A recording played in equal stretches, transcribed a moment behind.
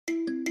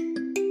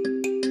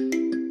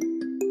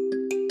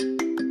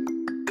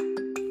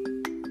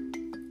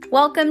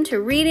Welcome to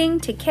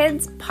Reading to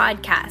Kids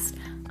podcast.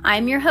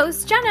 I'm your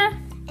host,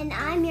 Jenna. And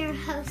I'm your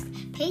host,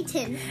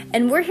 Peyton.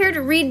 And we're here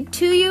to read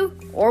to you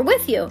or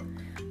with you.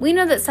 We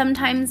know that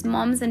sometimes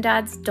moms and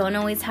dads don't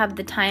always have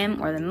the time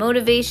or the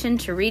motivation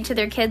to read to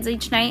their kids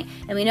each night,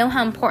 and we know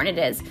how important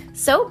it is.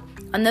 So,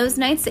 on those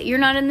nights that you're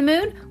not in the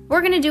mood,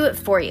 we're going to do it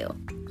for you.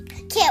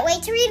 Can't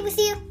wait to read with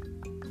you.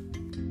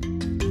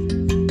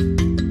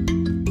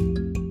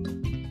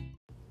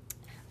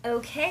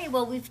 Okay,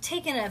 well, we've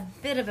taken a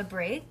bit of a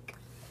break,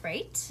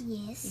 right?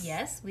 Yes.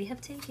 Yes, we have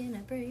taken a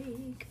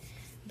break.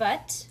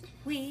 But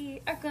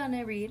we are going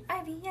to read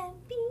Ivy and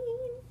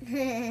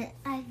Bean.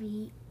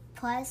 Ivy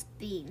plus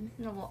Bean.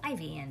 No, well,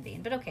 Ivy and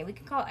Bean, but okay, we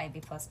can call it Ivy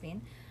plus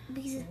Bean.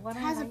 Because it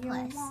Whatever has a you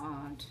plus.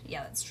 want.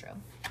 Yeah, that's true.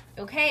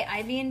 Okay,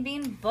 Ivy and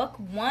Bean, book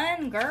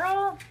 1,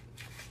 girl.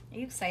 Are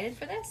you excited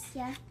for this?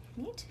 Yeah.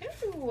 Me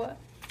too.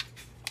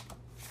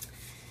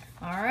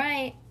 All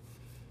right.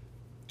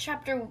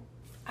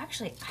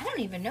 Actually, I don't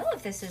even know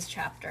if this is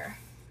chapter.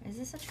 Is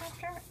this a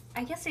chapter?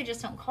 I guess they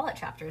just don't call it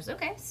chapters.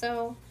 Okay,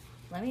 so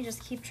let me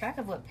just keep track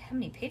of how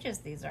many pages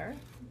these are.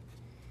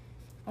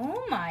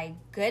 Oh my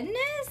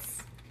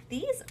goodness.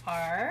 These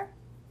are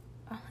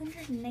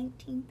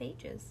 119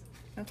 pages.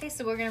 Okay,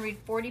 so we're going to read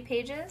 40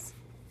 pages.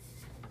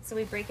 So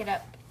we break it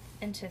up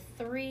into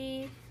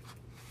 3.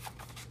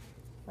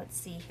 Let's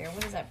see here.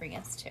 What does that bring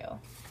us to?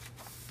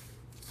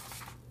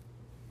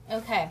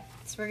 Okay,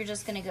 so we're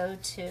just going to go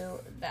to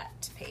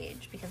that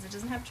page because it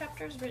doesn't have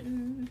chapters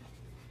written.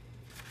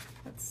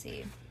 Let's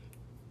see.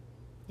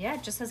 Yeah,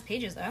 it just has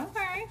pages.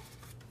 Okay.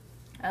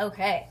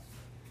 Okay.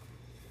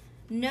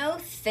 No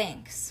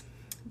thanks.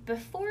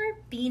 Before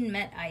Bean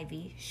met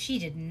Ivy, she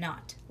did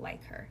not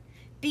like her.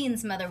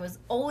 Bean's mother was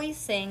always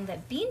saying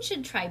that Bean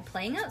should try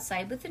playing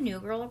outside with the new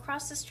girl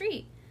across the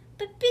street,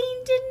 but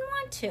Bean didn't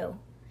want to.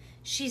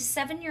 She's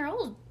 7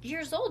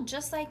 years old,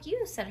 just like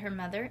you, said her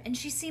mother, and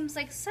she seems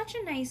like such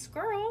a nice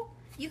girl.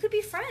 You could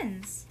be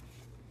friends.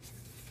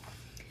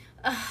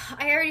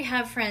 I already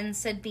have friends,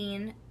 said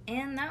Bean,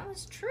 and that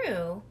was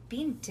true.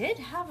 Bean did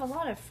have a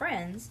lot of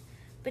friends,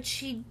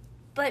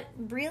 but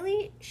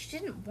really, she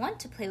didn't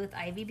want to play with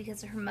Ivy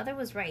because her mother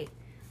was right.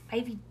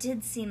 Ivy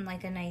did seem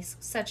like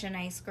such a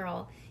nice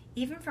girl.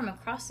 Even from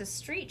across the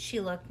street, she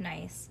looked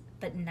nice.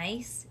 But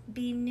nice,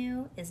 Bean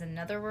knew, is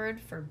another word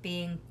for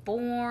being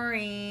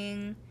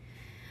boring.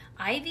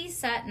 Ivy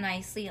sat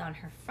nicely on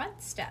her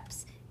front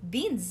steps.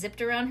 Bean zipped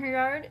around her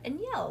yard and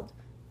yelled.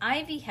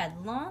 Ivy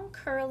had long,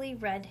 curly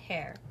red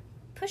hair,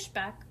 pushed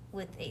back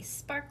with a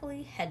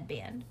sparkly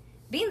headband.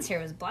 Bean's hair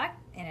was black,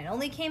 and it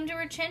only came to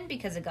her chin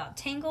because it got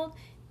tangled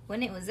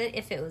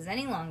if it was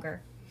any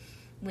longer.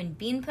 When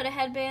Bean put a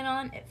headband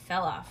on, it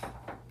fell off.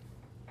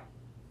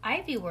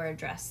 Ivy wore a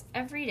dress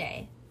every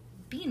day.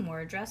 Bean wore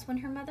a dress when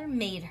her mother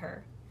made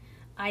her.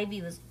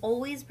 Ivy was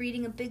always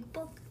reading a big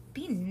book.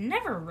 Bean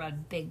never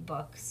read big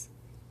books.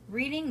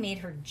 Reading made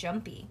her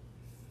jumpy.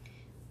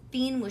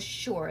 Bean was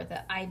sure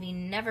that Ivy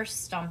never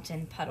stomped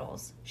in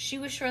puddles. She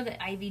was sure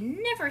that Ivy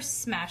never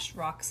smashed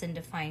rocks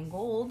into fine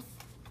gold.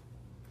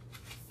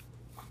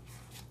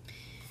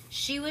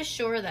 She was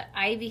sure that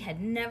Ivy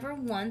had never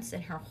once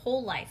in her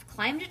whole life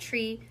climbed a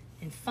tree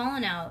and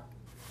fallen out.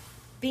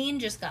 Bean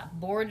just got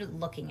bored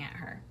looking at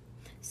her.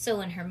 So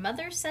when her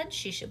mother said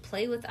she should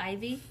play with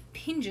Ivy,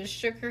 Bean just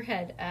shook her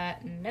head.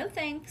 No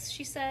thanks,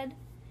 she said.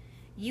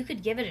 You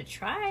could give it a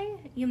try.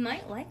 You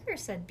might like her,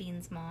 said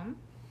Bean's mom.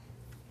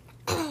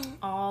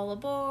 All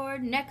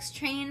aboard. Next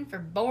train for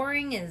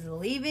boring is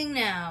leaving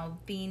now,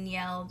 Bean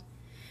yelled.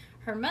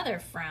 Her mother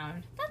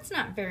frowned. That's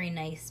not very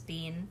nice,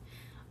 Bean.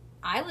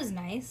 I was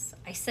nice.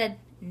 I said,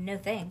 no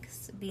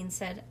thanks, Bean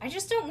said. I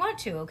just don't want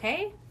to,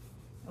 okay?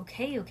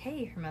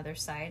 Okay, her mother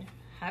sighed.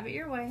 Have it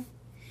your way.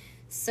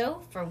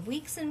 So, for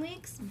weeks and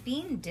weeks,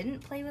 Bean didn't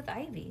play with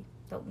Ivy.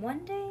 But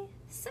one day,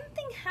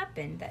 something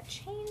happened that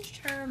changed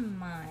her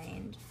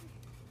mind.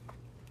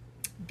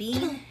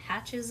 Bean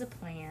hatches a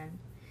plan.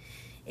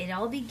 It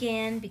all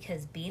began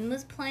because Bean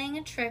was playing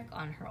a trick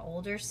on her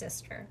older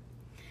sister.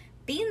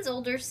 Bean's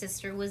older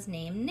sister was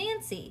named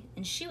Nancy,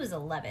 and she was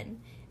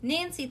 11.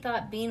 Nancy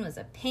thought Bean was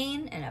a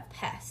pain and a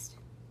pest.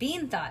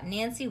 Bean thought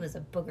Nancy was a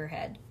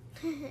boogerhead.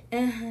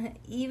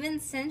 Even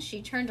since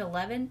she turned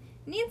 11,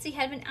 Nancy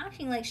had been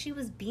acting like she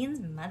was Bean's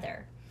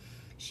mother.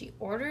 She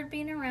ordered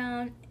Bean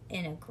around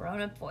in a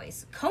grown-up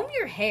voice. Comb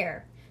your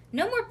hair.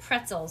 No more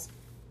pretzels.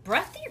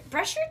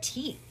 Brush your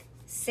teeth.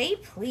 Say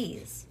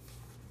please.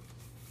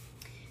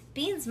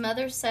 Bean's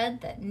mother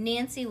said that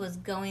Nancy was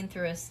going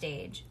through a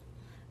stage.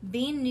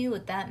 Bean knew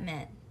what that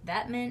meant.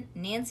 That meant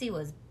Nancy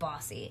was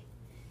bossy.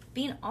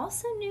 Bean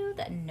also knew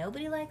that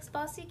nobody likes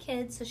bossy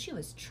kids, so she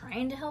was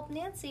trying to help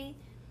Nancy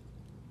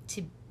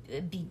to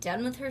be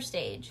done with her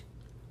stage.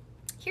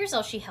 Here's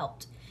how she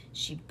helped.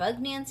 She bugged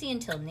Nancy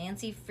until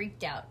Nancy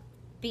freaked out.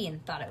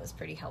 Bean thought it was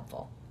pretty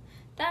helpful.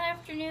 That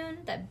afternoon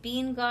that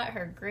Bean got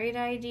her great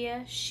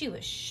idea, she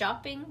was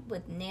shopping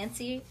with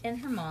Nancy and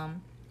her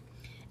mom.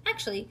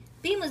 Actually,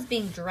 Bean was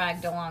being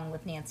dragged along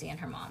with Nancy and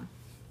her mom.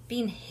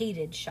 Bean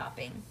hated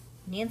shopping.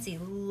 Nancy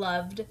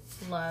loved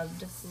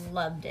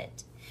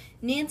it.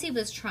 Nancy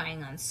was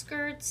trying on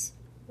skirts,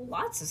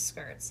 lots of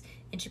skirts,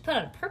 and she put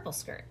on a purple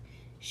skirt.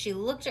 She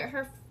looked at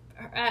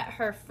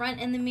her front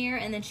in the mirror,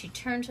 and then she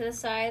turned to the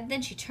side.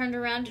 Then she turned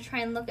around to try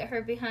and look at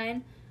her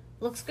behind.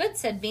 "Looks good,"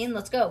 said Bean.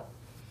 "Let's go."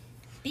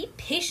 "Be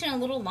patient a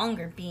little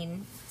longer,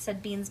 Bean,"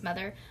 said Bean's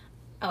mother.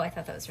 Oh, I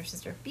thought that was her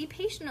sister. "Be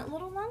patient a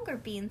little longer,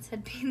 Bean,"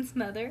 said Bean's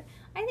mother.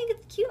 "I think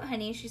it's cute,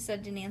 honey," she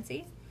said to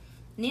Nancy.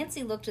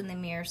 Nancy looked in the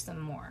mirror some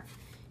more.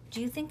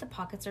 "Do you think the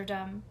pockets are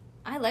dumb?"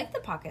 "I like the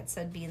pockets,"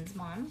 said Bean's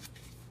mom.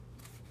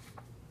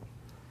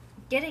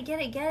 Get it,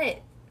 get it, get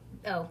it."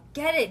 "Oh,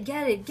 get it,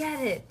 get it,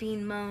 get it,"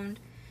 Bean moaned.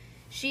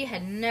 She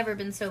had never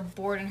been so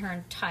bored in her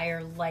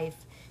entire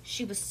life.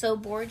 She was so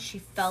bored she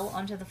fell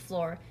onto the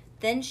floor.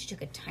 Then she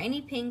took a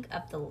tiny pink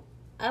up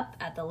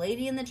at the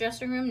lady in the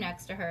dressing room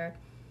next to her.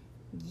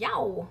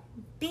 "Yow!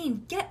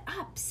 Bean, get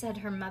up," said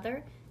her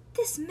mother.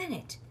 "This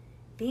minute."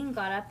 Bean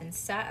got up and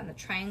sat on the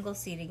triangle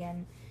seat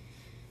again.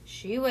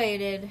 She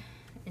waited,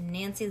 and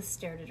Nancy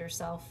stared at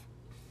herself.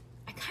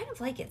 "I kind of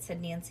like it," said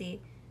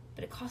Nancy,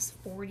 "but it costs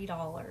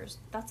 $40.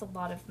 That's a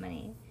lot of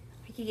money.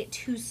 I could get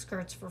 2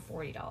 skirts for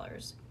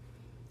 $40.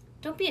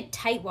 "Don't be a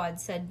tightwad,"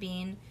 said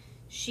Bean.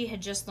 She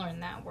had just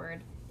learned that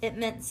word. It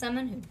meant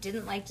someone who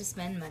didn't like to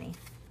spend money.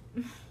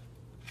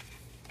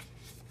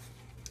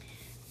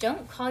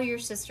 "Don't call your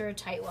sister a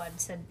tightwad,"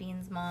 said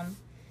Bean's mom.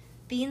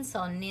 Bean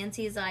saw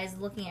Nancy's eyes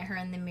looking at her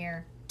in the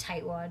mirror.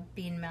 "Tightwad,"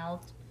 Bean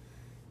mouthed.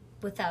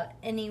 Without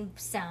any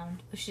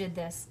sound, she did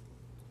this.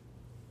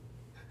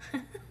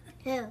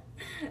 Who?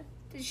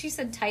 She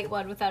said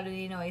tightwad without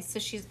any noise. So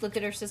she looked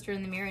at her sister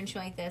in the mirror and she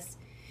went like this.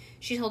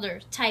 She told her,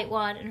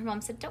 "Tightwad," and her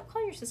mom said, "Don't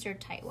call your sister a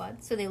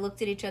tightwad." So they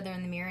looked at each other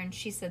in the mirror and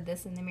she said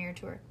this in the mirror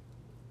to her.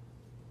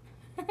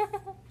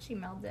 She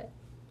mouthed it.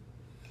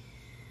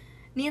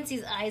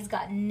 Nancy's eyes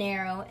got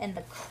narrow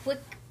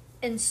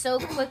and so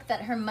quick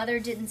that her mother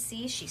didn't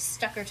see. She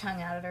stuck her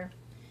tongue out at her.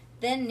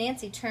 Then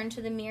Nancy turned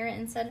to the mirror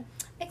and said,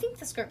 "I think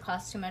the skirt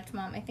costs too much,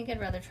 Mom. I think I'd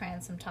rather try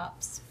on some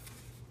tops."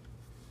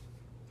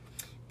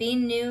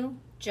 Bean knew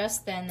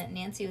just then that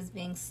Nancy was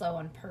being slow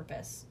on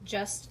purpose,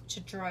 just to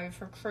drive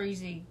her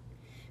crazy.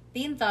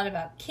 Bean thought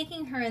about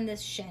kicking her in the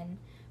shin,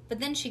 but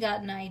then she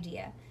got an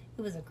idea.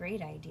 It was a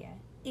great idea.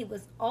 It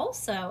was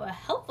also a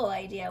helpful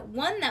idea,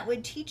 one that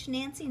would teach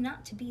Nancy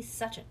not to be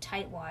such a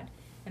tightwad.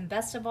 And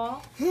best of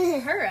all,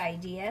 her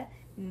idea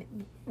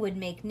would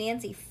make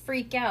Nancy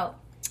freak out.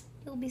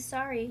 "You'll be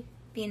sorry,"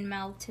 Bean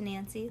mouthed to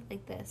Nancy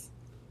like this.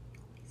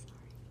 "You'll be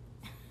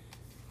sorry."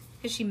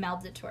 Because she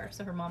mouthed it to her,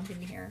 so her mom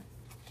didn't hear her.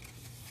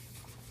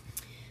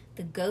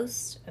 The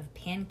ghost of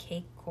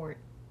Pancake Court.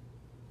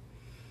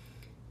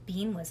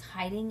 Bean was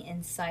hiding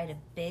inside a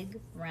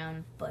big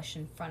round bush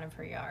in front of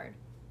her yard.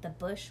 The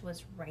bush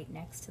was right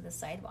next to the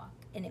sidewalk,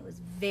 and it was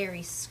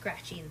very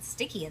scratchy and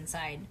sticky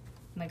inside.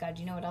 Oh my God,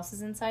 do you know what else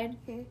is inside?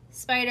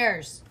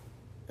 Spiders.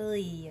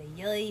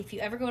 If you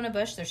ever go in a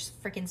bush, there's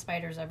freaking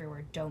spiders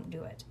everywhere. Don't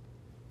do it.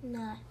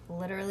 No,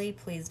 Literally,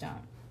 please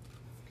don't.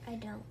 I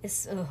don't.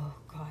 Oh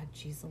God,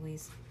 jeez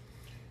Louise.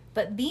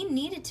 But Bean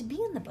needed to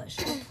be in the bush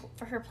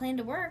for her plan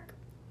to work.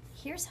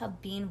 Here's how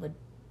Bean's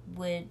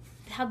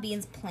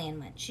plan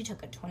went. She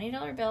took a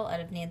 $20 bill out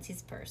of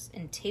Nancy's purse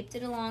and taped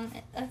it along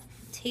a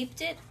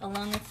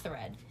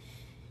thread.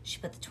 She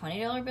put the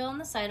 $20 bill on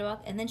the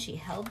sidewalk, and then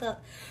she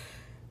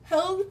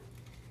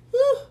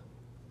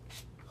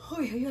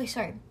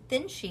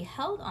Then she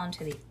held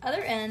onto the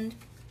other end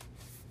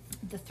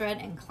of the thread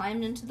and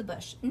climbed into the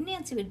bush.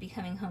 Nancy would be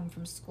coming home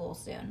from school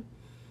soon.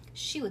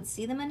 She would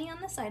see the money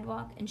on the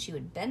sidewalk, and she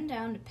would bend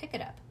down to pick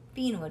it up.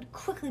 Bean would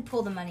quickly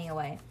pull the money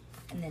away,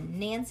 and then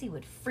Nancy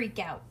would freak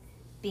out.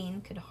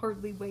 Bean could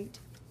hardly wait.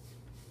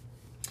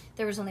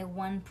 There was only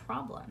one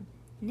problem.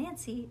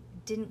 Nancy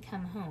didn't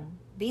come home.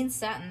 Bean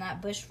sat in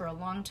that bush for a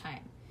long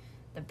time.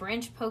 The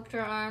branch poked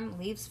her arm,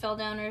 leaves fell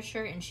down her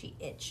shirt, and she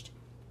itched.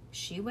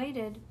 She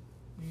waited.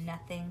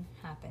 Nothing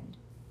happened.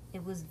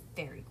 It was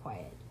very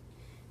quiet.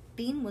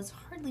 Bean was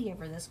hardly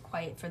ever this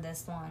quiet for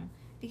this long,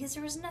 because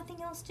there was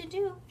nothing else to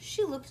do.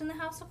 She looked in the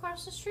house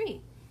across the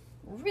street.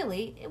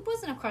 Really, it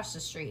wasn't across the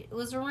street. It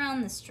was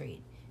around the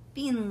street.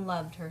 Bean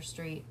loved her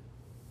street.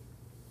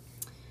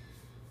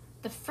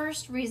 The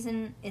first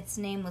reason its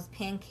name was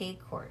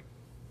Pancake Court.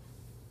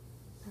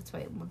 That's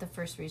why the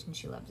first reason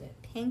she loved it.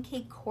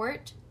 Pancake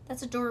Court?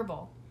 That's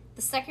adorable.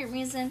 The second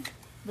reason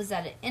was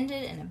that it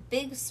ended in a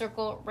big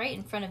circle right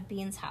in front of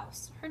Bean's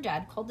house. Her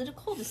dad called it a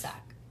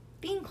cul-de-sac.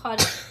 Bean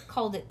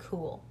called it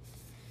cool.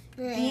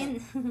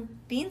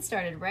 Bean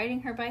started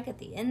riding her bike at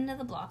the end of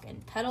the block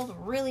and pedaled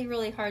really,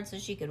 really hard so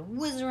she could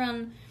whiz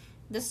around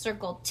the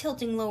circle,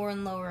 tilting lower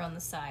and lower on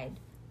the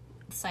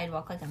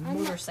sidewalk like a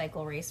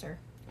motorcycle racer.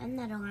 I'm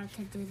not allowed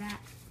to do that.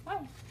 Why?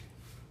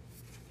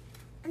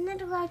 I'm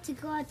not allowed to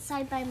go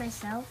outside by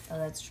myself. Oh,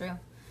 that's true.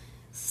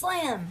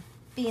 Slam!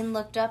 Bean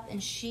looked up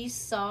and she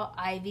saw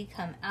Ivy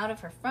come out of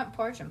her front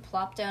porch and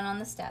plop down on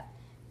the step.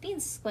 Bean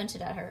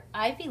squinted at her.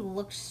 Ivy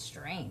looked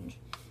strange.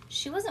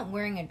 She wasn't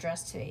wearing a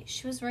dress today.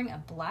 She was wearing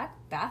a black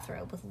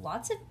bathrobe with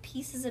lots of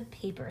pieces of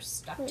paper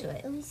stuck to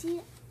it. Let me see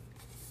it.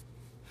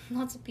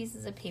 Lots of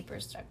pieces of paper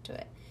stuck to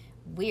it.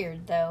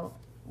 Weird, though.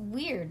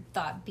 Weird,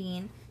 thought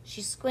Bean.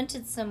 She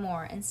squinted some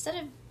more. Instead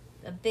of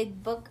a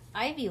big book,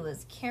 Ivy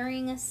was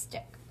carrying a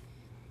stick,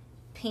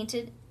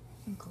 painted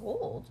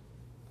gold.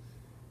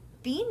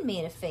 Bean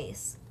made a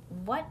face.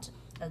 What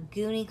a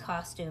Goonie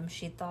costume,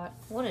 she thought.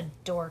 What a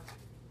dork.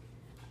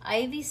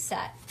 Ivy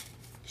sat.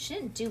 She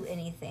didn't do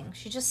anything.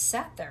 She just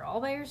sat there all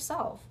by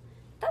herself.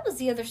 That was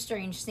the other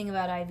strange thing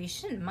about Ivy.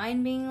 She didn't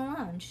mind being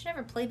alone. She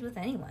never played with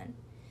anyone.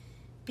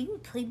 Bean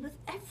played with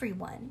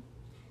everyone.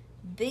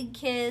 Big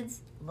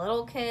kids,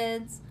 little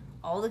kids,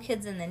 all the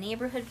kids in the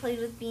neighborhood played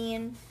with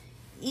Bean.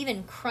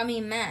 Even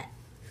Crummy Matt,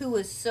 who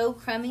was so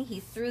crummy he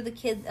threw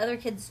the other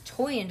kid's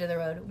toy into the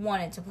road,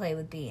 wanted to play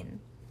with Bean.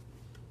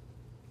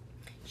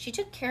 She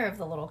took care of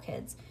the little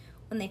kids.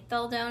 When they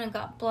fell down and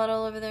got blood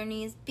all over their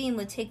knees, Bean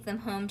would take them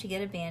home to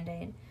get a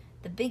Band-Aid.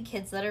 The big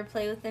kids let her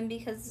play with them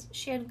because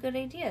she had good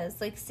ideas,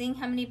 like seeing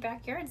how many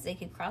backyards they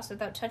could cross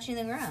without touching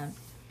the ground.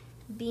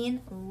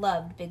 Bean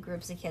loved big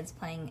groups of kids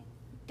playing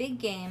big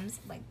games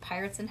like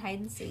pirates and hide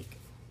and seek.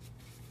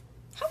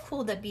 How cool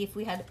would that be if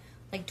we had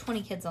like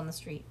 20 kids on the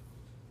street?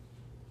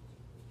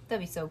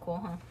 That'd be so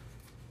cool, huh?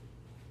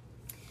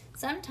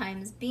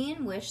 Sometimes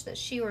Bean wished that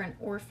she were an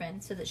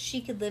orphan so that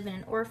she could live in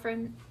an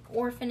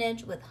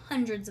orphanage with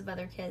hundreds of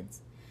other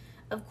kids.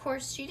 Of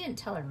course, she didn't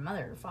tell her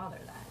mother or father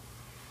that.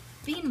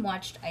 Bean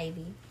watched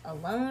Ivy,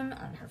 alone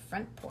on her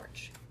front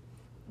porch.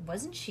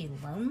 Wasn't she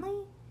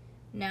lonely?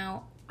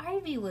 Now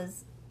Ivy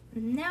was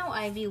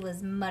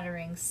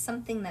muttering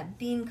something that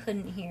Bean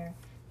couldn't hear.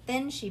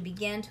 Then she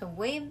began to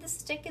wave the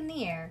stick in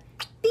the air.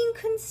 Bean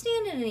couldn't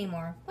stand it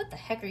anymore. What the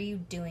heck are you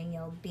doing?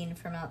 Yelled Bean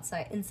from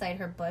inside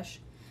her bush.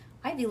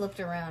 Ivy looked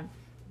around.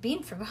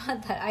 Bean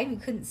forgot that Ivy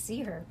couldn't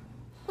see her.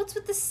 What's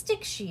with the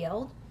stick? She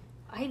yelled.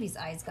 Ivy's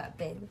eyes got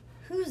big.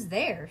 Who's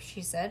there?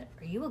 She said.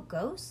 Are you a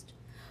ghost?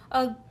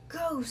 A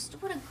ghost!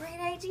 What a great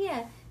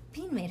idea!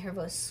 Bean made her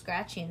voice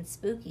scratchy and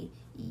spooky.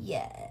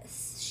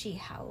 Yes, she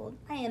howled.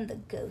 I am the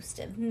ghost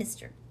of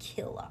Mr.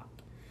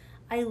 Killop.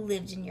 I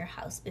lived in your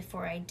house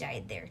before I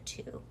died there,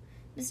 too.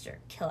 Mr.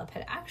 Killop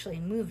had actually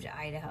moved to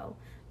Idaho,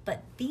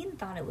 but Bean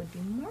thought it would be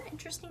more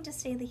interesting to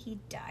say that he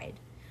died.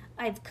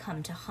 I've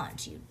come to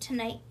haunt you.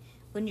 Tonight,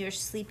 when you're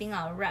sleeping,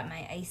 I'll wrap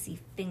my icy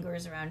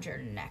fingers around your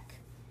neck.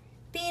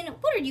 Bean,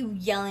 what are you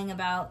yelling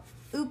about?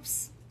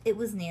 Oops, it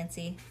was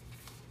Nancy.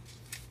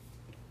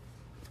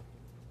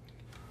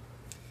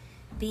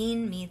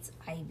 Bean meets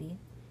Ivy.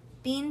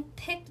 Bean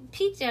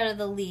peeked out of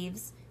the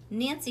leaves.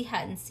 Nancy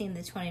hadn't seen the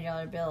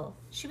 $20 bill.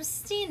 She was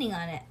standing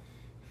on it.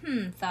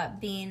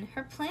 Thought Bean.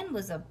 Her plan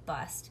was a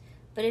bust.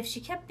 But if she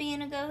kept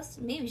being a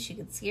ghost, maybe she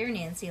could scare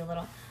Nancy a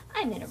little.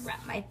 I'm going to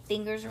wrap my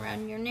fingers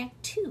around your neck,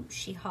 too,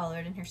 she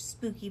hollered in her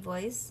spooky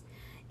voice.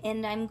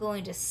 And I'm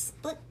going to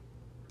spit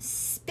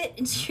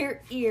into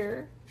your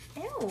ear.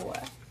 Ew.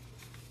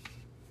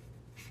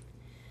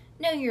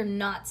 No, you're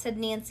not, said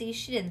Nancy.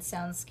 She didn't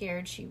sound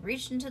scared. She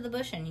reached into the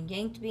bush and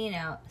yanked Bean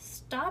out.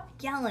 Stop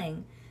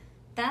yelling.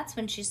 That's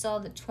when she saw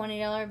the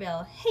 $20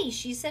 bill. Hey,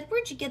 she said,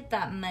 where'd you get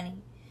that money?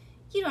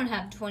 You don't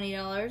have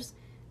 $20.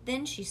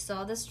 Then she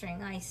saw the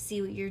string. I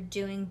see what you're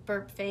doing,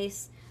 burp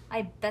face.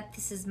 I bet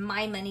this is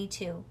my money,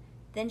 too.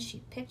 Then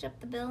she picked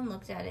up the bill and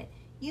looked at it.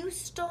 You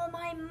stole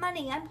my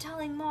money. I'm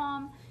telling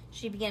Mom.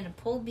 She began to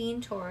pull Bean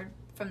towards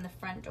the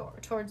front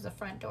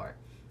door.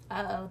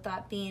 Uh-oh,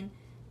 thought Bean.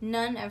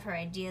 None of her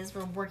ideas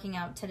were working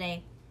out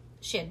today.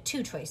 She had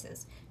two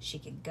choices. She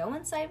could go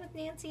inside with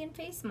Nancy and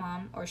face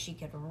Mom, or she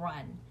could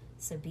run.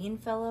 So Bean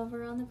fell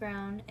over on the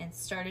ground and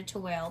started to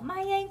wail,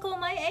 my ankle,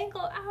 ow,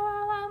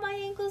 ow, ow, my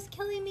ankle's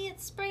killing me,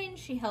 it's sprained.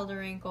 She held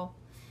her ankle.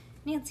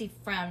 Nancy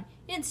frowned.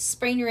 You didn't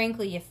sprain your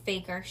ankle, you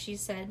faker, she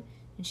said,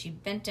 and she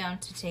bent down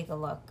to take a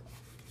look.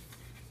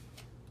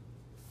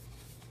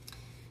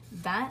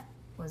 That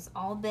was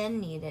all Bean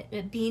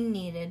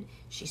needed.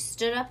 She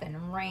stood up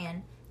and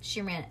ran.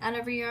 She ran out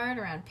of her yard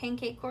around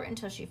Pancake Court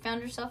until she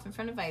found herself in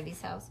front of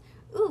Ivy's house.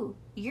 Ooh,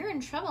 you're in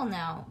trouble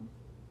now,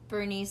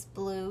 Bernice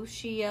Blue,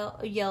 she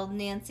yelled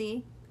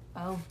Nancy.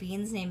 Oh,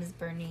 Bean's name is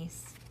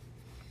Bernice.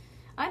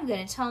 I'm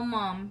going to tell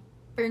Mom.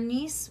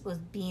 Bernice was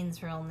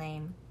Bean's real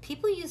name.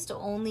 People used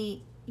to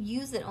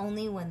use it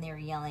only when they were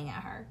yelling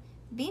at her.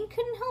 Bean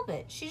couldn't help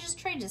it. She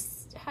just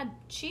had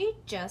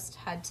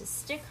to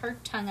stick her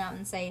tongue out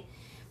and say,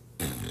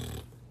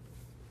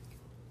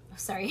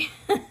 sorry.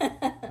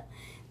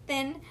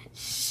 Then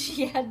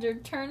she had to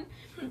turn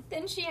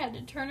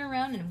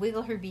around and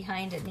wiggle her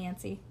behind at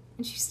Nancy.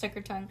 And she stuck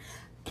her tongue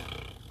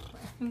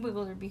and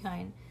wiggled her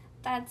behind.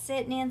 That's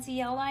it, Nancy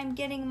yelled. I'm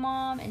getting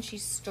Mom. And she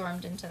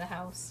stormed into the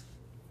house.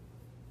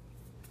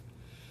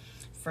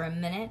 For a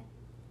minute,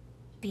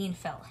 Bean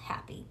felt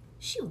happy.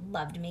 She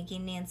loved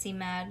making Nancy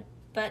mad.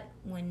 But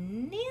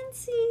when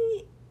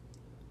Nancy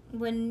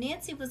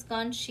was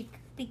gone, she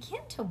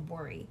began to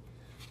worry.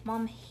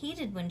 Mom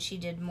hated when she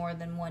did more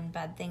than one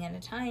bad thing at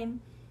a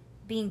time.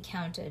 Bean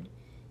counted.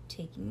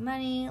 Taking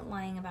money,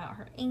 lying about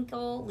her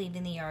ankle,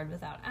 leaving the yard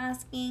without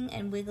asking,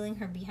 and wiggling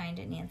her behind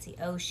at Nancy.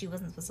 Oh, she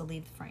wasn't supposed to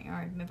leave the front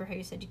yard. Remember how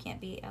you said you can't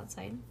be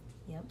outside?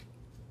 Yep.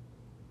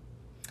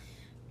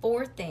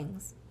 4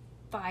 things.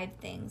 5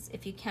 things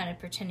if you counted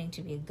pretending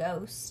to be a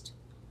ghost.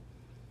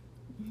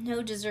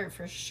 No dessert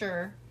for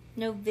sure.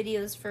 No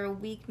videos for a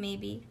week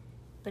maybe.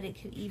 But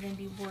it could even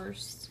be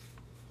worse.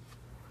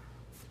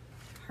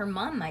 Her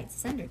mom might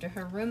send her to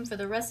her room for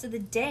the rest of the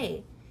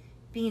day.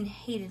 Bean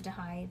hated to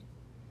hide.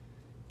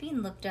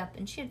 Bean looked up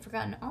and she had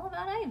forgotten all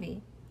about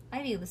Ivy.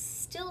 Ivy was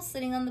still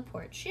sitting on the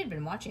porch. She had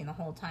been watching the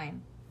whole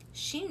time.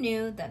 She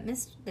knew that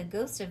the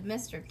ghost of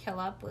Mr.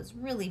 Killup was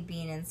really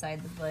Bean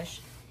inside the bush.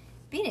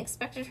 Bean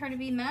expected her to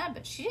be mad,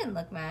 but she didn't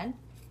look mad.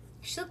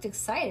 She looked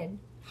excited.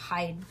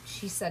 Hide,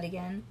 she said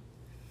again.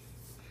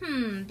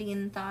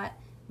 Bean thought.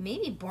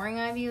 Maybe Boring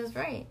Ivy was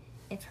right.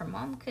 If her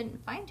mom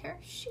couldn't find her,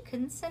 she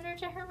couldn't send her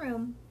to her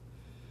room.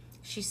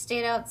 She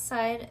stayed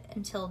outside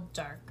until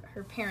dark.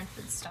 Her parents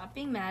would stop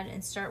being mad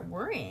and start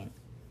worrying.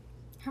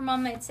 Her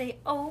mom might say,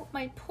 "Oh,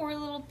 my poor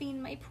little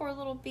Bean, my poor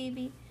little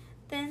baby."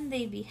 Then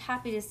they'd be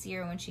happy to see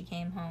her when she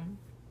came home.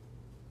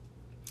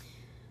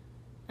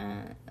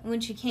 When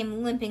she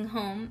came limping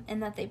home,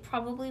 and that they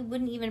probably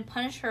wouldn't even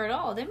punish her at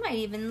all. They might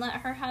even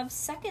let her have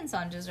seconds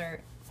on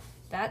dessert.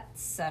 That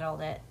settled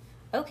it.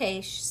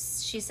 "Okay,"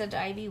 she said to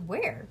Ivy.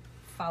 "Where?"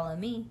 "Follow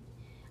me."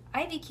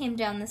 Ivy came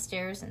down the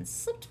stairs and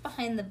slipped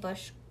behind the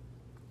bush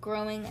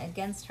growing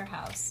against her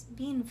house.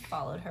 Bean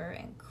followed her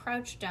and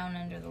crouched down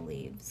under the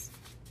leaves.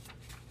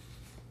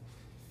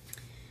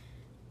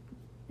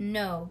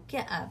 "No,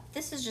 get up.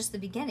 This is just the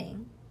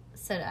beginning,"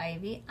 said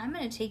Ivy. "I'm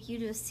going to take you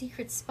to a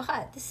secret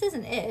spot. This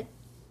isn't it."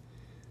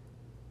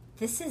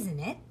 "This isn't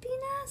it?" Bean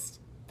asked.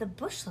 The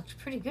bush looked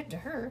pretty good to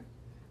her.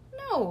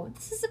 "No,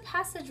 this is a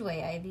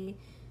passageway, Ivy."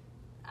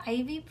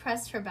 Ivy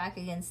pressed her back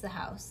against the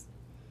house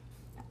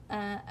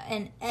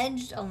and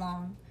edged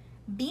along.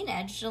 Bean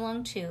edged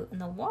along too,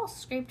 and the wall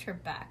scraped her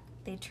back.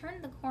 They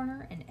turned the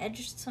corner and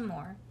edged some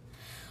more.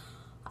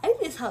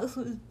 Ivy's house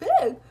was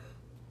big.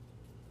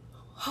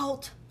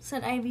 "Halt,"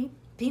 said Ivy.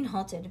 Bean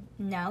halted.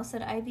 "Now,"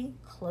 said Ivy,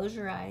 "close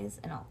your eyes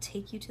and I'll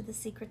take you to the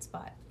secret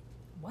spot."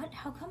 "What?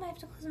 How come I have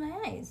to close my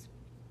eyes?"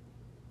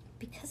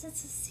 "Because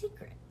it's a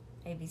secret,"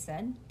 Ivy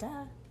said.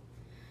 "Duh."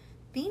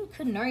 Bean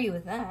couldn't argue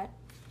with that.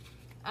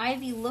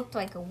 Ivy looked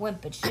like a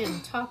wimp, but she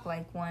didn't talk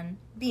like one.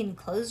 Bean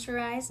closed her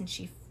eyes and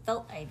she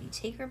felt Ivy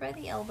take her by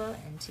the elbow,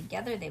 and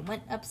together they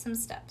went up some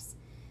steps.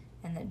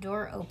 And the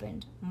door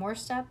opened. More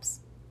steps.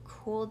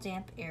 Cool,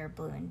 damp air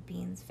blew in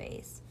Bean's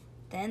face.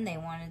 Then they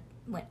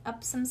went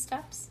up some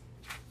steps.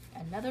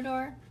 Another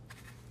door.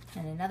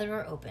 And another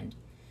door opened.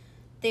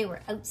 They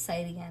were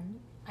outside again.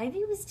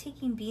 Ivy was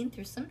taking Bean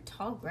through some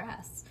tall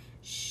grass.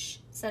 "Shh,"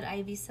 said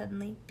Ivy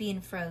suddenly.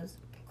 Bean froze.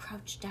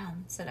 "Crouch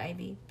down," said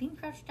Ivy. Bean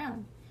crouched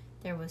down.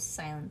 There was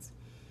silence.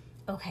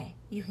 "Okay,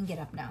 you can get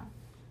up now."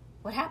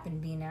 "What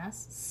happened?" Bean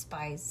asked.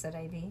 "Spies," said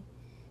Ivy.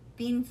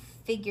 Bean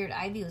figured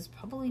Ivy was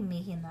probably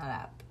making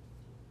that up.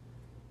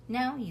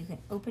 "Now you can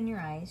open your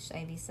eyes,"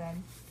 Ivy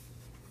said.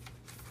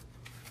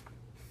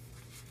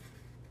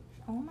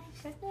 Oh my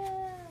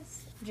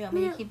goodness. Do you want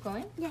me to keep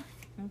going? Yeah.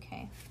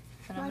 Okay.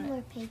 Then One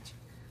more page.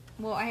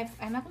 Well,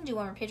 I'm not going to do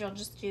one more page. I'll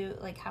just do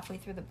like halfway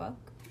through the book.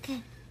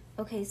 Okay.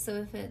 Okay, so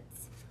if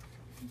it's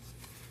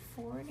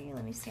 40,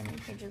 let me see how many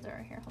pages there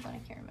are here. Hold on, I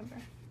can't remember.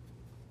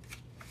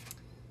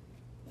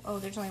 Oh,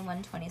 there's only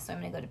 120, so I'm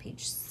going to go to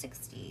page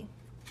 60.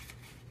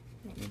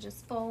 Let me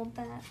just fold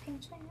that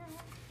page down.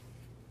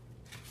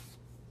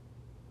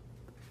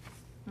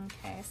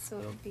 Okay, so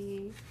it'll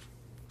be...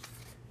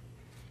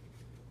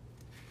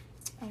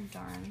 Oh,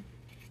 darn.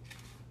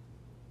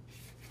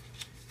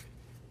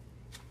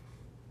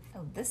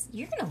 Oh,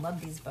 you're going to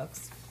love these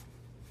books.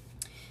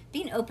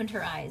 Bean opened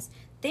her eyes.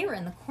 They were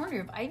in the corner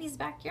of Ivy's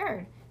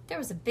backyard. There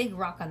was a big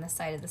rock on the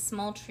side of the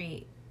small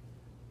tree,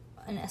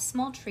 and a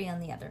small tree on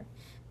the other.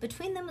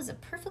 Between them was a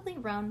perfectly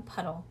round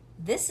puddle.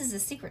 "This is a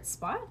secret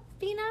spot?"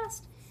 Bean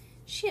asked.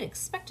 She had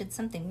expected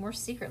something more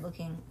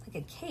secret-looking, like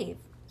a cave.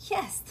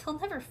 "Yes, they'll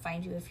never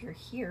find you if you're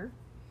here,"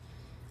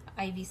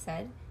 Ivy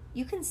said.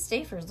 "You can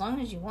stay for as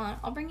long as you want.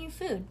 I'll bring you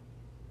food."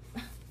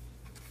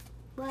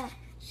 What?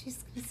 She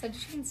said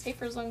she can stay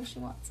for as long as she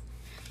wants.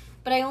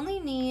 "But I only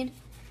need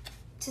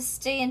to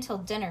stay until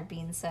dinner,"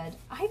 Bean said.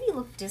 Ivy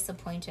looked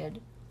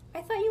disappointed.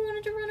 "I thought you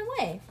wanted to run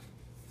away."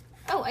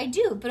 "Oh, I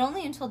do, but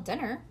only until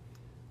dinner."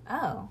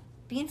 Oh.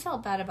 Bean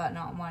felt bad about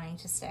not wanting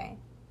to stay.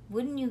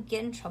 "Wouldn't you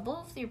get in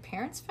trouble if your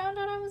parents found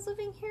out I was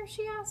living here?"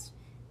 she asked.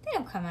 "They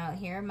don't come out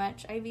here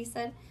much," Ivy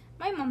said.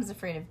 "My mom's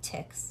afraid of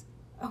ticks."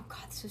 Oh,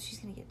 God, so she's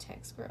going to get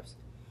ticks. Gross.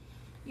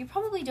 "You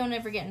probably don't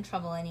ever get in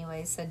trouble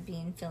anyway," said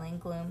Bean, feeling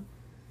gloom.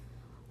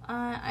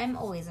 I'm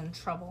always in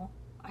trouble."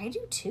 "I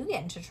do too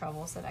get into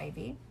trouble," said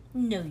Ivy.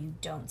 "No, you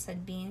don't,"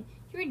 said Bean.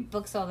 "You read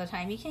books all the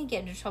time. You can't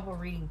get into trouble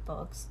reading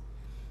books."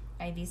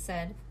 Ivy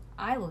said,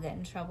 "I will get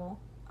in trouble.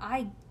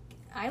 I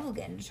will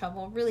get into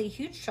trouble, really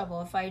huge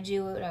trouble, if I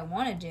do what I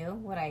want to do,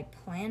 what I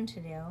plan to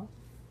do."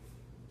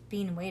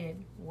 Bean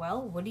waited.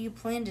 "Well, what do you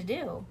plan to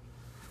do?"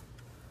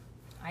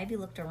 Ivy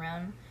looked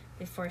around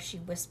before she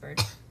whispered,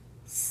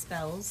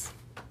 "Spells,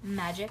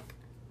 magic,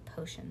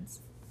 potions."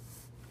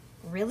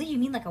 "Really? You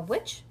mean like a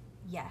witch?"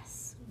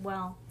 "Yes.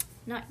 Well,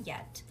 not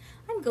yet.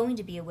 I'm going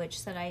to be a witch,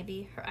 said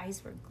Ivy. Her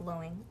eyes were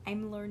glowing.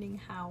 I'm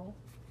learning how.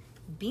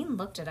 Bean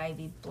looked at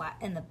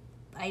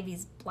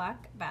Ivy's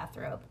black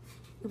bathrobe.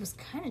 It was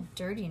kind of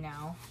dirty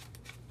now.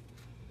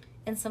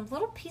 And some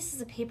little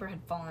pieces of paper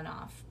had fallen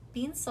off.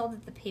 Bean saw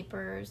that the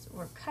papers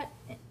were cut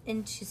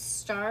into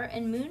star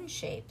and moon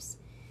shapes.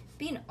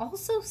 Bean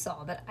also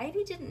saw that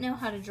Ivy didn't know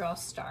how to draw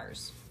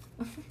stars.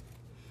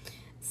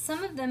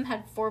 Some of them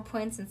had 4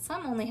 points and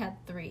some only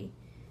had 3.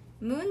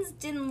 Moons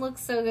didn't look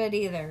so good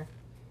either.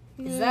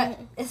 Is that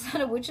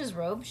a witch's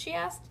robe? She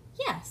asked.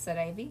 Yeah, said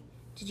Ivy.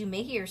 Did you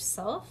make it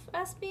yourself?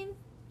 Asked Bean.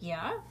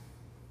 Yeah.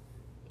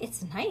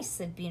 It's nice,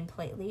 said Bean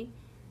politely.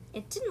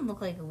 It didn't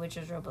look like a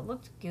witch's robe. It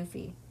looked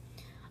goofy.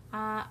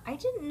 I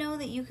didn't know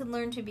that you could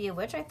learn to be a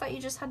witch. I thought you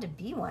just had to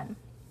be one.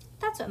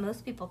 That's what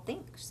most people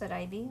think, said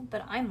Ivy,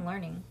 but I'm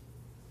learning.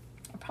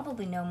 I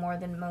probably know more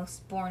than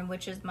most born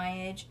witches my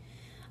age.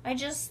 I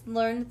just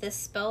learned this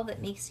spell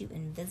that makes you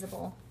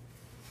invisible.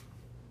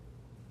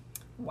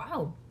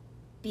 Wow,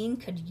 Bean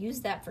could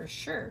use that for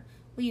sure.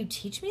 Will you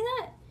teach me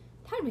that?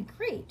 That'd be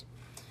great.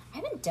 I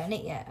haven't done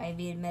it yet,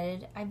 Ivy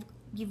admitted.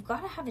 You've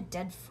got to have a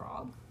dead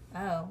frog.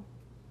 Oh.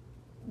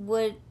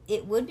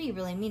 It would be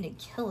really mean to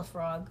kill a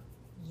frog.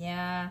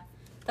 Yeah.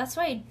 That's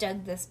why I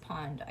dug this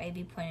pond.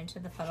 Ivy pointed to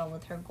the puddle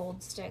with her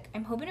gold stick.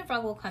 I'm hoping a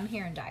frog will come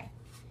here and die.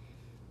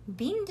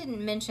 Bean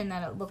didn't mention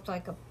that it looked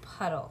like a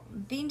puddle.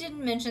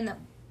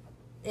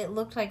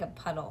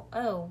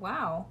 Oh,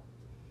 wow.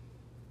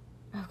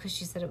 Oh, because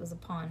she said it was a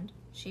pond.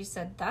 She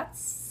said,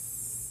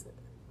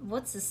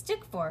 what's the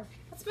stick for?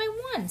 That's my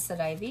wand,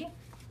 said Ivy.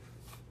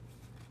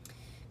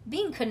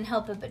 Bean couldn't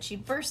help it, but she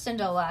burst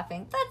into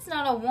laughing. That's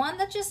not a wand,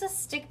 that's just a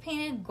stick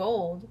painted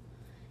gold.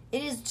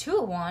 It is too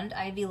a wand.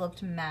 Ivy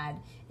looked mad.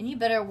 And you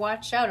better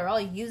watch out or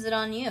I'll use it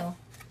on you.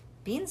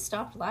 Bean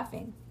stopped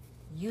laughing.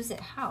 Use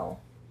it how?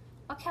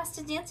 I'll cast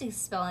a dancing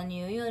spell on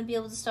you. You won't be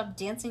able to stop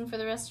dancing for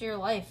the rest of your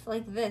life.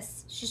 Like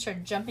this. She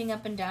started jumping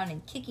up and down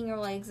and kicking her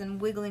legs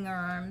and wiggling her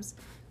arms.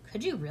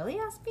 Could you really?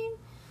 Asked Bean.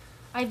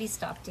 Ivy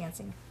stopped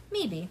dancing.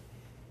 Maybe.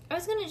 I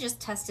was going to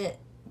just test it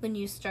when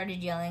you started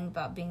yelling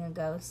about being a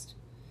ghost.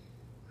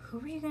 Who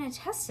were you going to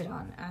test it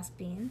on? Asked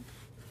Bean.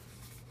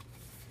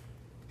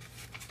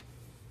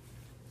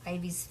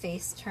 Ivy's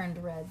face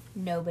turned red.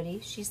 Nobody,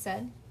 she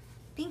said.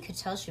 Bean could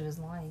tell she was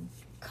lying.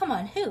 Come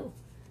on, who?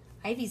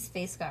 Ivy's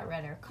face got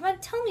redder. Come on,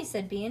 tell me,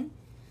 said Bean.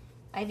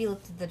 Ivy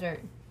looked at the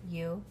dirt.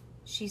 You,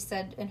 she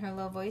said in her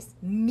low voice.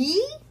 Me?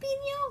 Bean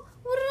yelled.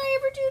 What did I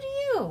ever do to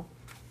you?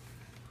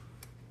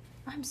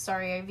 I'm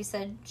sorry, Ivy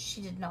said.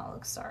 She did not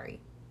look sorry.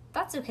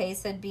 That's okay,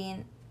 said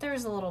Bean. There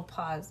was a little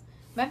pause.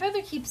 My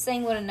brother keeps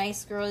saying what a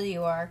nice girl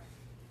you are,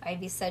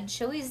 Ivy said.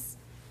 She's always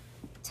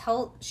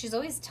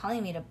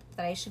telling me that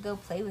I should go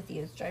play with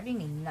you. It's driving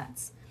me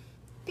nuts.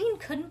 Bean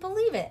couldn't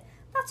believe it.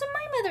 That's what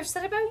my mother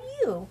said about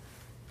you.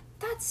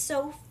 That's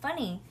so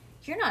funny.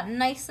 You're not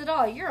nice at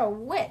all. You're a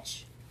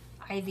witch.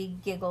 Ivy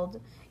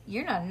giggled.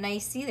 You're not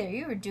nice either.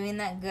 You were doing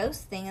that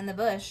ghost thing in the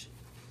bush.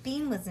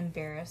 Bean was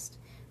embarrassed.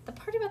 The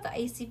part about the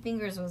icy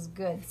fingers was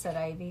good, said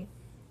Ivy.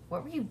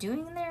 What were you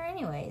doing in there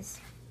anyways?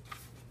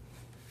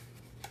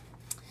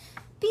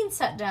 Bean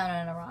sat down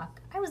on a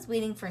rock. I was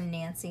waiting for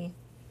Nancy.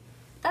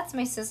 That's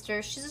my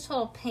sister. She's a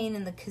total pain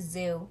in the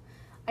kazoo.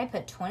 I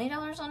put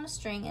 $20 on a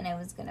string and I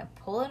was going to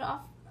pull it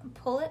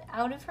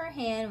out of her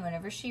hand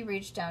whenever she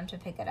reached down to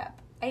pick it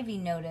up. Ivy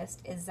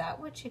noticed. Is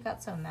that what she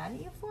got so mad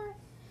at you for?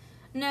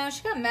 No,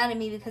 she got mad at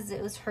me because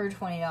it was her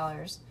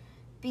 $20.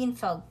 Bean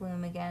felt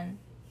gloom again.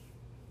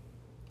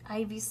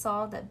 Ivy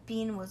saw that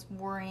Bean was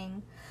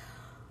worrying.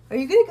 Are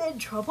you going to get in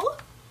trouble?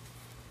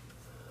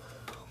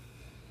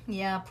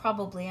 Yeah,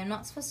 probably. I'm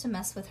not supposed to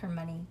mess with her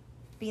money.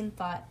 Bean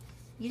thought,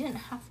 you didn't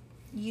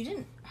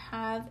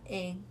have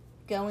a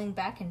going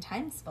back in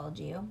time spell,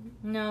 do you?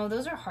 No,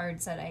 those are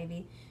hard, said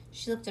Ivy.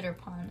 She looked at her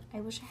pond. I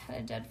wish I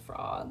had a dead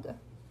frog.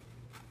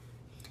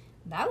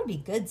 That would be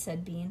good,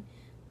 said Bean.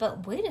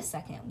 But wait a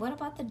second. What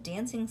about the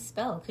dancing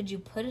spell? Could you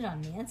put it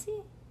on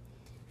Nancy?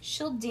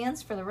 She'll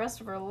dance for the rest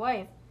of her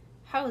life.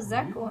 How is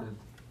that going?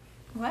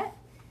 What?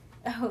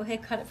 Oh, I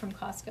got it from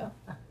Costco.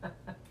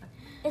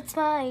 It's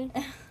mine.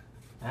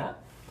 Huh?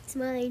 It's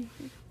mine.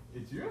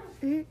 It's yours?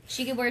 Mm-hmm.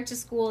 She could wear it to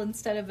school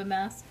instead of a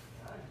mask.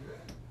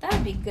 That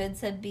would be good,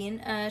 said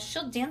Bean.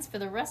 She'll dance for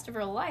the rest of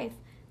her life.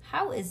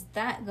 How is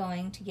that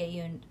going to get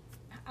you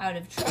out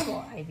of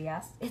trouble? Ivy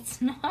asked.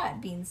 It's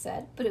not, Bean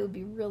said, but it would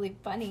be really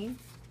funny.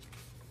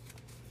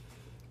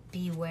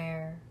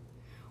 Beware.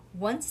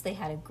 Once they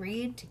had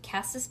agreed to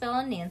cast a spell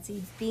on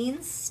Nancy,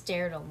 Bean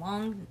stared a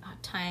long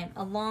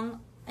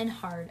and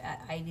hard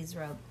at Ivy's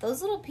robe.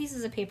 Those little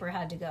pieces of paper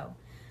had to go.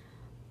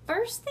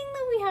 First thing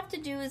that we have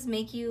to do is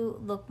make you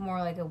look more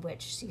like a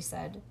witch, she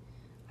said.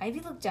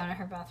 Ivy looked down at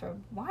her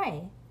bathrobe.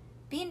 Why?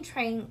 Bean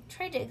tried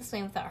to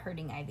explain without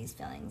hurting Ivy's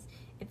feelings.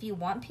 If you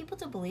want people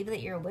to believe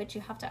that you're a witch,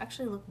 you have to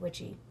actually look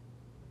witchy.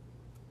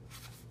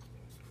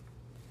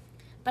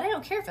 But I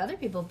don't care if other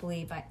people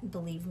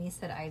believe me,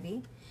 said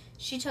Ivy.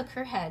 She shook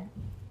her head.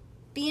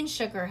 Bean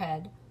shook her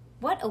head.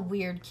 What a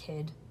weird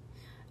kid.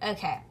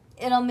 Okay,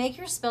 It'll make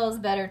your spells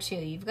better too.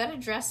 You've got to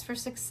dress for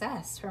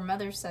success. Her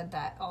mother said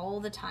that all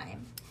the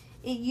time.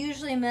 It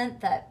usually meant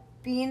that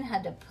Bean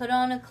had to put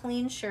on a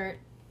clean shirt.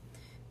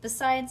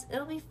 Besides,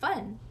 it'll be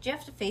fun. Do you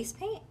have to face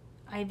paint?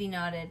 Ivy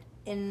nodded.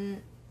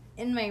 In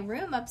my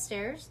room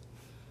upstairs.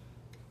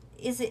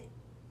 Is it...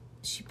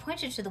 She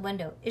pointed to the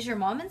window. Is your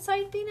mom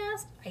inside, Bean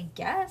asked. I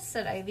guess,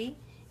 said Ivy.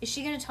 Is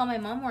she going to tell my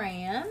mom where I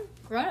am?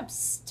 Grown-ups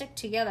stick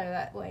together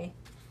that way.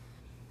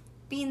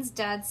 Bean's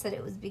dad said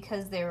it was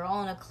because they were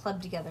all in a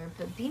club together,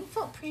 but Bean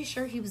felt pretty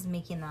sure he was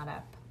making that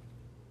up.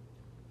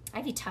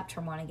 Ivy tapped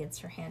her wand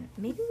against her hand.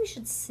 Maybe we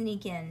should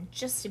sneak in,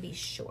 just to be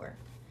sure.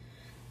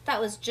 That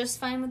was just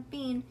fine with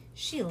Bean.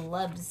 She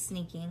loved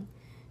sneaking.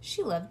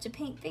 She loved to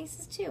paint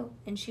faces too,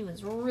 and she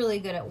was really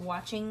good at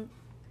watching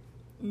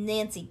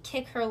Nancy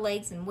kick her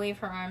legs and wave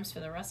her arms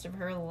for the rest of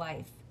her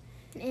life.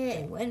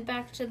 They went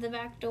back to the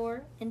back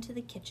door into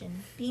the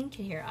kitchen. Bean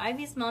could hear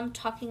Ivy's mom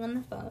talking on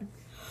the phone.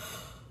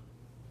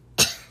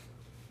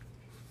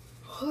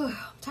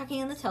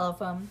 Talking on the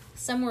telephone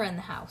somewhere in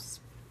the house.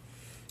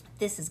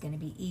 This is going to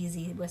be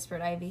easy,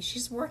 whispered Ivy.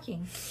 She's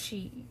working.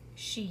 She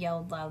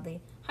yelled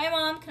loudly. Hi,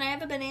 Mom. Can I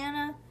have a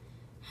banana?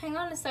 Hang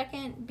on a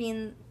second,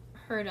 Bean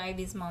heard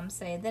Ivy's mom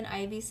say. Then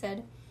Ivy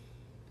said,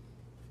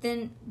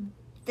 Then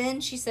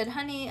she said,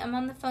 honey, I'm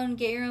on the phone.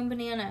 Get your own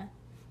banana.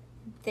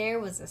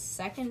 There was a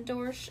second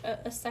door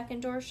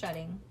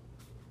shutting.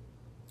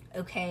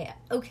 Okay,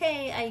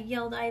 I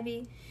yelled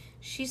Ivy.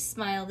 She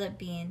smiled at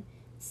Bean.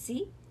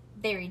 See?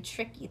 Very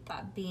tricky,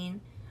 thought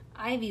Bean.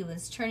 Ivy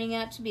was turning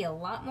out to be a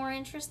lot more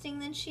interesting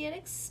than she had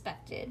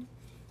expected.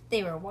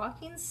 They were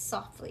walking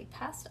softly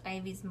past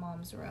Ivy's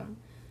mom's room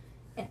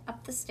and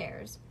up the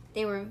stairs.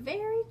 They were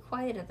very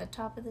quiet at the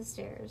top of the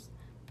stairs,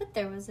 but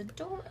there was a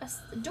door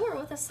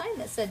with a sign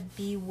that said,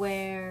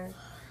 Beware,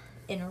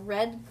 in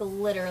red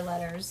glitter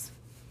letters.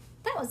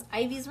 That was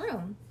Ivy's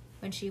room.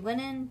 When she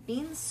went in,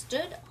 Bean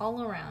stood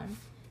all around.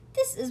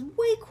 This is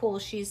way cool,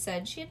 she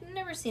said. She had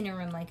never seen a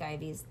room like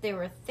Ivy's. There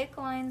were thick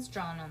lines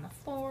drawn on the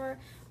floor,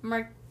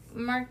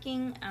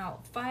 marking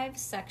out 5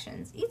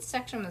 sections. Each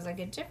section was like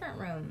a different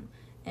room.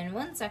 In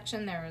one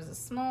section, there was a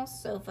small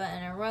sofa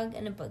and a rug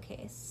and a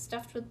bookcase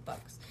stuffed with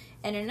books.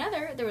 In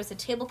another, there was a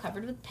table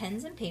covered with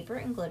pens and paper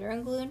and glitter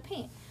and glue and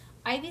paint.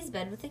 Ivy's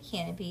bed with a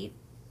canopy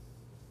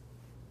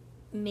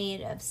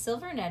made of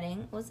silver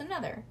netting was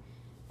another.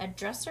 A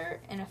dresser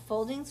and a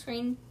folding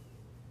screen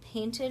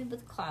painted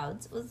with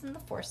clouds was in the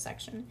 4th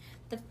section.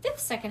 The 5th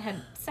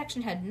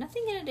section had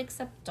nothing in it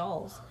except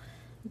dolls.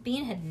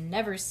 Bean had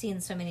never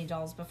seen so many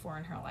dolls before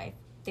in her life.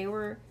 They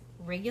were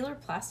regular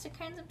plastic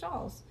kinds of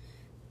dolls.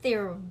 They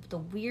were the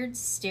weird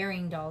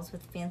staring dolls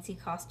with fancy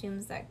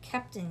costumes that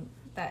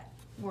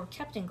were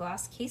kept in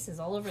glass cases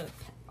all over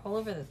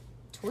the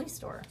toy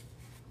store.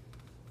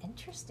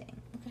 Interesting.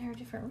 Look at her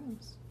different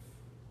rooms.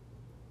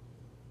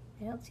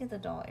 I don't see the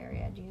doll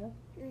area, do you?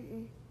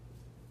 Mm-mm.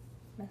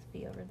 Must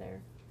be over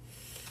there.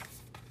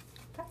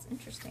 That's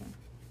interesting.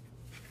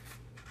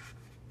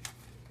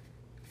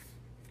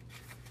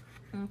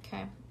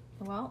 Okay.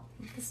 Well,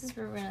 this is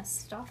where we're going to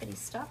stop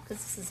because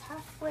this is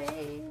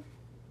halfway.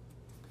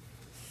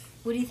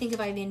 What do you think of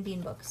Ivy and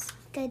Bean books?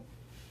 Good.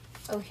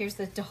 Oh, here's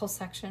the doll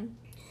section.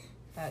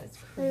 That is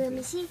creepy. Wait, let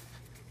me see.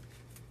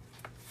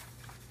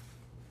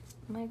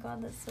 Oh my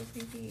god, that's so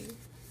creepy.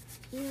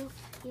 You.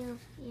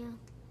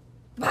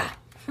 Bah!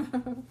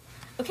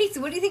 Okay, so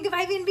what do you think of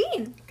Ivy and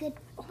Bean? Good.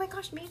 Oh my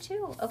gosh, me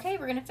too. Okay,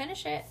 we're going to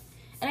finish it.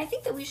 And I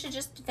think that we should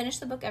just finish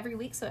the book every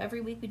week. So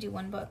every week we do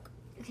one book.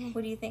 Okay.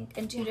 What do you think?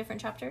 In 2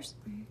 different chapters?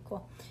 Mm-hmm.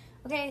 Cool.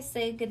 Okay,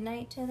 say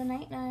goodnight to the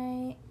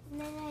night-night.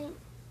 Night.